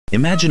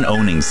Imagine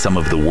owning some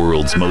of the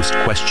world's most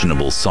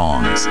questionable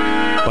songs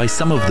by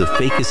some of the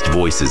fakest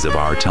voices of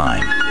our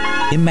time.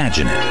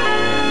 Imagine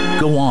it.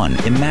 Go on,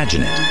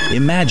 imagine it.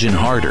 Imagine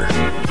harder.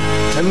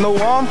 In the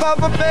warmth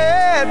of a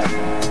bed,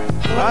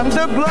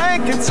 under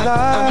blankets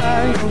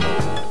lie.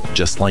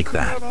 Just like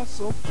that.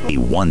 A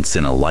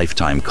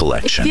once-in-a-lifetime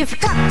collection. If you've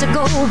got to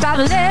go,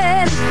 gotta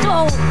let it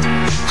flow.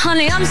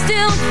 Honey, I'm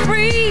still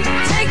free.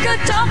 Take a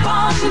dump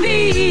on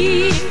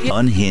me.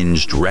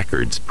 Unhinged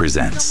Records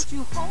presents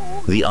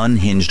the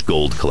Unhinged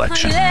Gold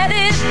Collection. Let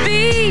it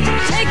be.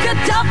 Take a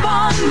dump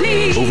on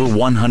me. Over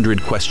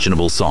 100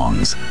 questionable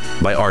songs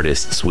by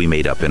artists we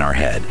made up in our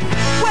head.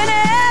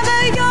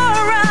 Whenever you're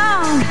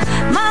around,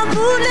 my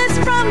goodness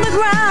from the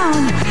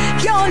ground,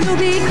 your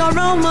unique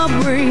aroma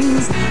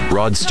brings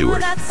Rod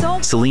Stewart,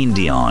 Celine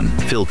Dion,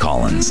 Phil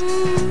Collins,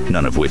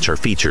 none of which are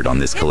featured on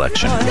this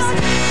collection.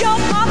 Your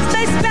pops,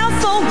 they smell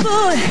so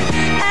good,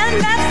 and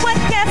that's what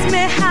gets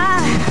me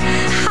high.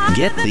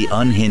 Get the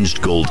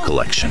Unhinged Gold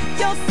Collection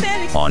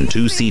on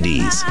 2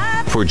 CDs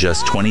for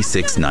just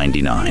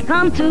 $26.99.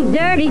 Come to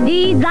dirty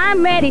deeds,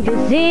 I'm ready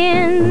to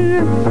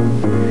sin.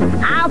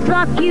 I'll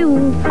fuck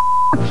you,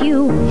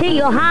 you, till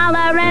you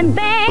holler and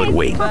bang. But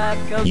wait,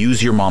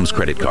 use your mom's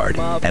credit card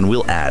and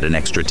we'll add an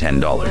extra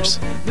 $10.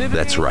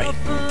 That's right,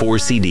 4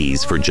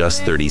 CDs for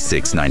just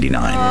 $36.99.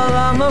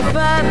 I'm a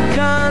fat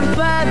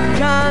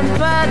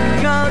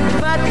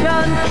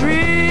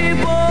country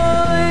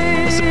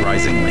boy.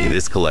 Surprisingly,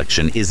 this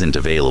collection isn't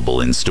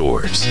available in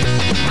stores.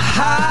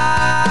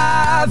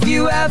 Have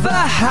you ever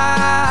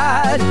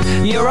had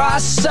your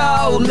ass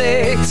so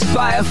licked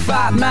by a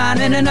fat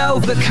man in an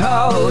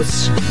overcoat?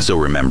 So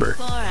remember,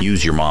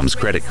 use your mom's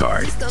credit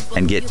card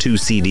and get 2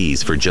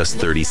 CDs for just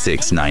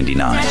 $36.99.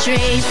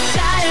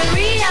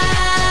 Diarrhea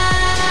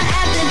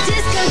at the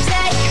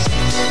discotheque.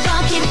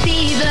 Funky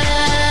fever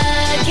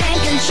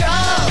can't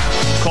control.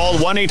 Call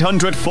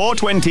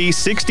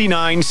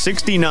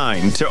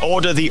 1-800-420-6969 to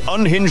order the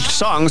Unhinged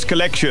Songs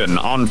collection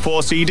on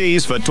 4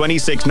 CDs for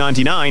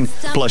 $26.99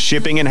 plus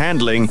shipping and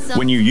handling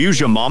when you use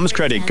your mom's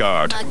credit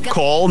card.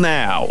 Call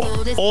now,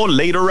 or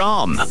later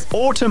on,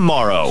 or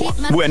tomorrow,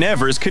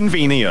 whenever's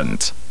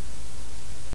convenient.